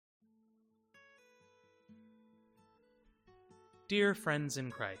Dear friends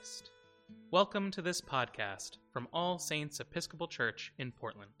in Christ, welcome to this podcast from All Saints Episcopal Church in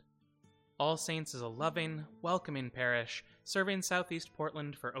Portland. All Saints is a loving, welcoming parish serving Southeast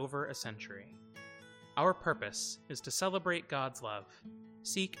Portland for over a century. Our purpose is to celebrate God's love,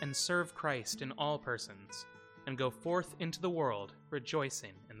 seek and serve Christ in all persons, and go forth into the world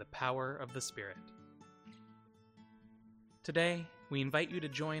rejoicing in the power of the Spirit. Today, we invite you to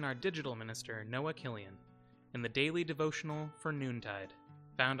join our digital minister, Noah Kilian, in the daily devotional for Noontide,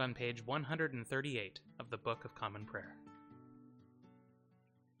 found on page 138 of the Book of Common Prayer.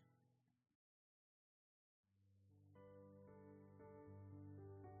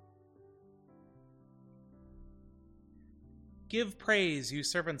 Give praise, you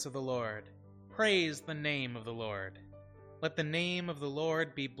servants of the Lord. Praise the name of the Lord. Let the name of the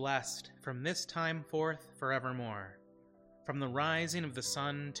Lord be blessed from this time forth forevermore. From the rising of the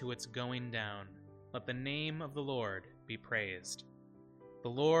sun to its going down, let the name of the Lord be praised. The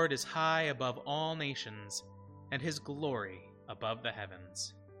Lord is high above all nations, and his glory above the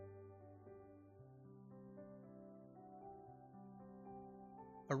heavens.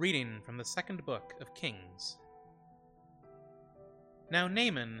 A reading from the second book of Kings. Now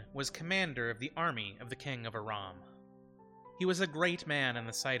Naaman was commander of the army of the king of Aram. He was a great man in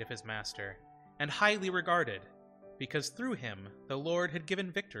the sight of his master, and highly regarded, because through him the Lord had given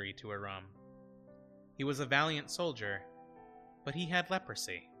victory to Aram. He was a valiant soldier, but he had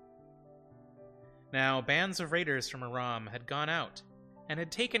leprosy. Now bands of raiders from Aram had gone out and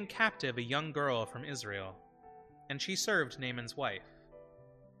had taken captive a young girl from Israel, and she served Naaman's wife.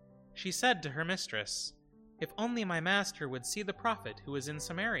 She said to her mistress, "If only my master would see the prophet who is in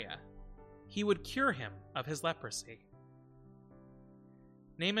Samaria, he would cure him of his leprosy."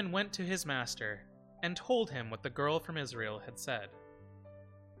 Naaman went to his master and told him what the girl from Israel had said.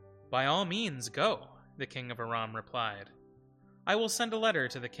 "By all means go," the king of Aram replied. "I will send a letter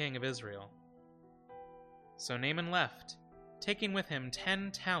to the king of Israel." So Naaman left, taking with him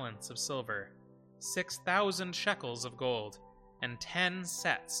 10 talents of silver, 6,000 shekels of gold, and 10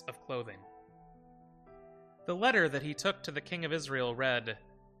 sets of clothing. The letter that he took to the king of Israel read,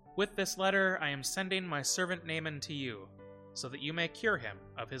 "With this letter I am sending my servant Naaman to you, so that you may cure him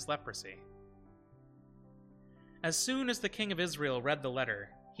of his leprosy." As soon as the king of Israel read the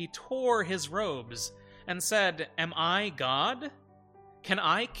letter, he tore his robes and said, "Am I God? Can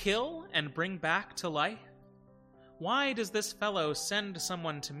I kill and bring back to life? Why does this fellow send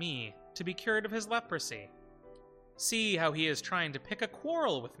someone to me to be cured of his leprosy? See how he is trying to pick a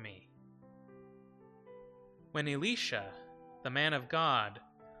quarrel with me." When Elisha, the man of God,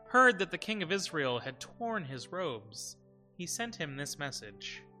 heard that the king of Israel had torn his robes, he sent him this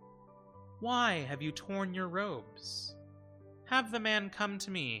message: "Why have you torn your robes? Have the man come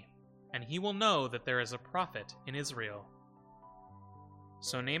to me, and he will know that there is a prophet in Israel."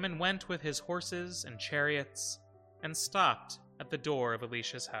 So Naaman went with his horses and chariots and stopped at the door of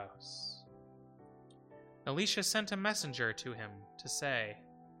Elisha's house. Elisha sent a messenger to him to say,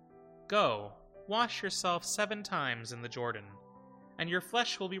 "Go, wash yourself 7 times in the Jordan, and your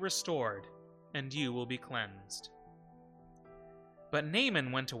flesh will be restored, and you will be cleansed." But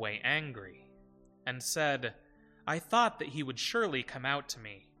Naaman went away angry, and said, "I thought that he would surely come out to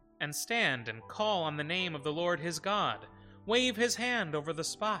me, and stand and call on the name of the Lord his God, wave his hand over the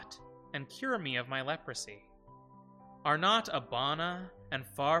spot, and cure me of my leprosy. Are not Abana and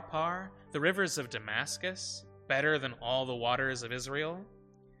Pharpar, the rivers of Damascus, better than all the waters of Israel?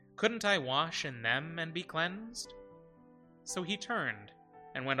 Couldn't I wash in them and be cleansed?" So he turned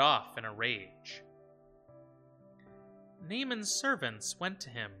and went off in a rage. Naaman's servants went to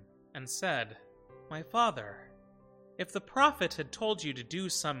him and said, "My father, if the prophet had told you to do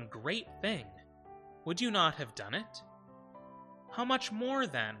some great thing, would you not have done it? How much more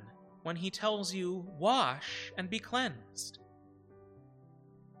then when he tells you, 'Wash and be cleansed'?"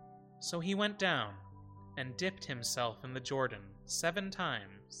 So he went down and dipped himself in the Jordan 7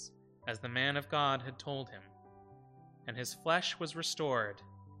 times, as the man of God had told him, and his flesh was restored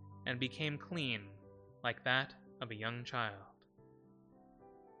and became clean like that of a young child.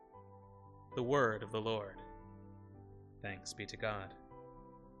 The word of the Lord. Thanks be to God.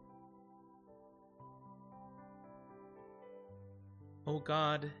 O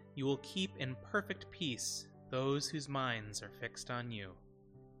God, you will keep in perfect peace those whose minds are fixed on you.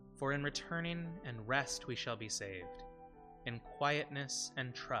 For in returning and rest we shall be saved. In quietness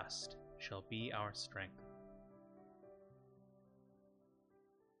and trust shall be our strength.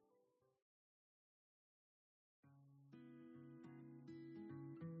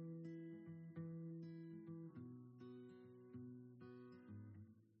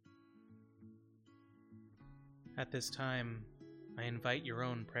 At this time, I invite your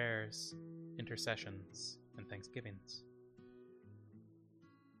own prayers, intercessions, and thanksgivings.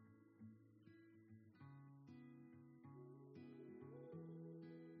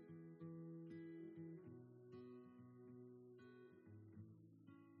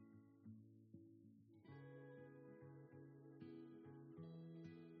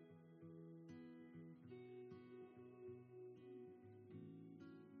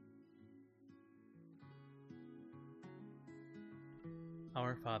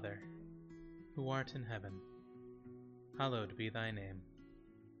 Our Father, who art in heaven, hallowed be thy name.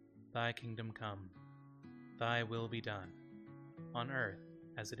 Thy kingdom come, thy will be done, on earth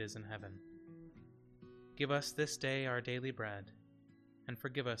as it is in heaven. Give us this day our daily bread, and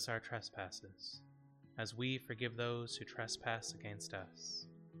forgive us our trespasses, as we forgive those who trespass against us.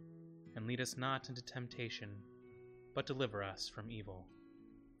 And lead us not into temptation, but deliver us from evil.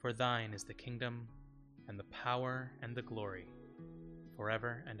 For thine is the kingdom, and the power, and the glory,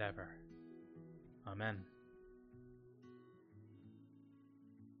 forever and ever. Amen.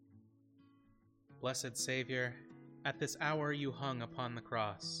 Blessed Savior, at this hour you hung upon the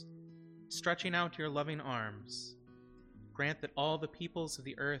cross, stretching out your loving arms. Grant that all the peoples of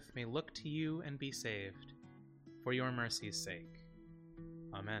the earth may look to you and be saved, for your mercy's sake.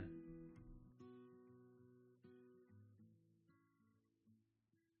 Amen.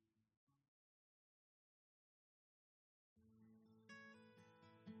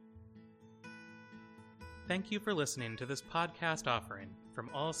 Thank you for listening to this podcast offering from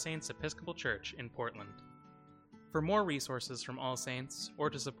All Saints Episcopal Church in Portland. For more resources from All Saints, or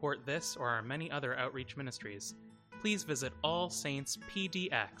to support this or our many other outreach ministries, please visit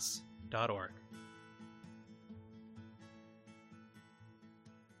allsaintspdx.org.